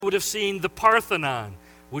would have seen the Parthenon,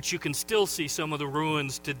 which you can still see some of the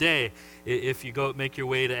ruins today if you go make your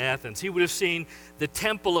way to Athens. He would have seen the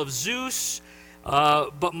temple of Zeus,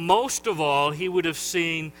 but most of all, he would have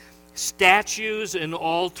seen statues and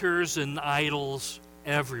altars and idols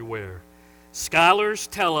everywhere. Scholars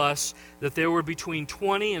tell us that there were between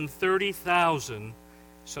 20 and 30,000,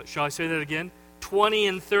 shall I say that again? 20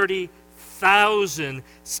 and 30,000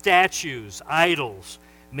 statues, idols,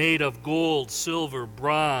 made of gold, silver,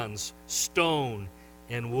 bronze, stone,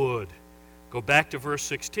 and wood. Go back to verse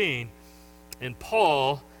 16. And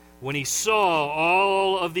Paul, when he saw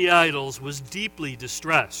all of the idols, was deeply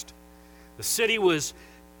distressed. The city was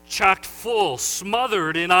chock full,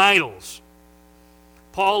 smothered in idols.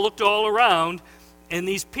 Paul looked all around, and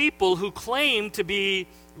these people who claimed to be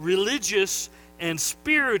religious and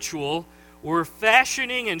spiritual were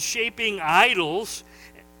fashioning and shaping idols,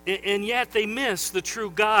 and yet they missed the true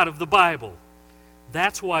God of the Bible.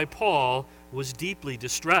 That's why Paul was deeply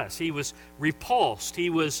distressed. He was repulsed. He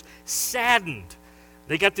was saddened.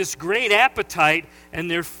 They got this great appetite, and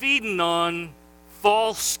they're feeding on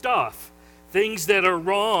false stuff, things that are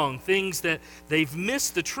wrong, things that they've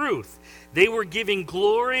missed the truth. They were giving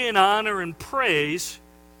glory and honor and praise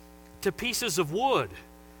to pieces of wood,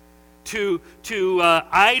 to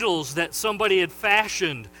idols that somebody had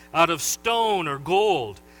fashioned out of stone or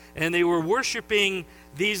gold. And they were worshiping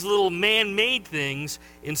these little man-made things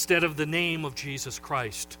instead of the name of Jesus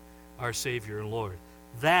Christ, our Savior and Lord.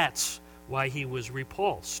 That's why he was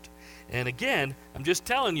repulsed. And again, I'm just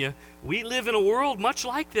telling you, we live in a world much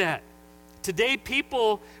like that. Today,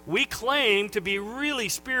 people, we claim to be really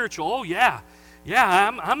spiritual. Oh, yeah,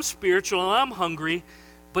 I'm spiritual and I'm hungry.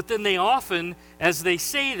 But then they often, as they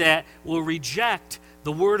say that, will reject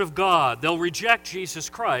the Word of God. They'll reject Jesus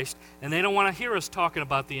Christ, and they don't want to hear us talking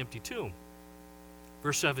about the empty tomb.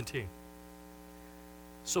 Verse 17.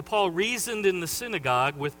 So Paul reasoned in the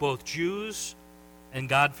synagogue with both Jews and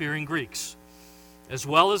God-fearing Greeks, as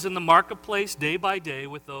well as in the marketplace day by day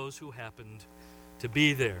with those who happened to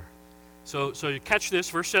be there. So you catch this,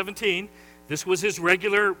 verse 17. This was his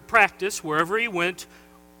regular practice. Wherever he went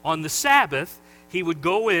on the Sabbath, he would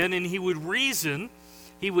go in and he would reason.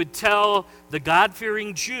 He would tell the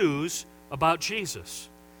God-fearing Jews about Jesus.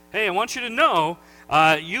 Hey, I want you to know,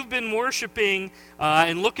 you've been worshiping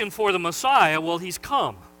and looking for the Messiah. Well, he's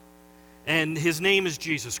come. And his name is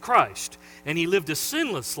Jesus Christ. And he lived a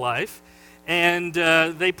sinless life. And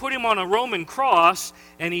they put him on a Roman cross,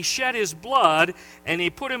 and he shed his blood, and he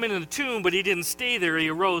put him in a tomb, but he didn't stay there. He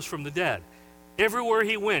arose from the dead. Everywhere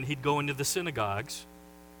he went, he'd go into the synagogues.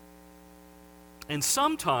 And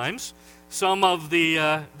sometimes, some of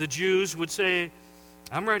the Jews would say,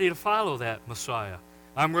 I'm ready to follow that Messiah.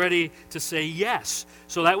 I'm ready to say yes.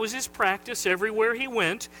 So that was his practice everywhere he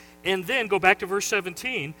went. And then, go back to verse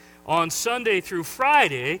 17, on Sunday through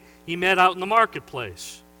Friday, he met out in the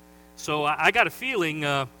marketplace. So I got a feeling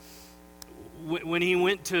when he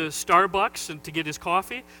went to Starbucks and to get his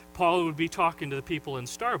coffee, Paul would be talking to the people in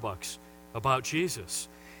Starbucks about Jesus.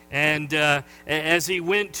 And as he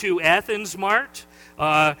went to Athens Mart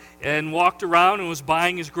and walked around and was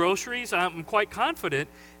buying his groceries, I'm quite confident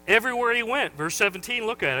everywhere he went, verse 17,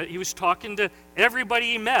 look at it, he was talking to everybody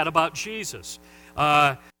he met about Jesus.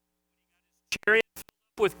 Chariot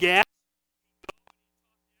with gas,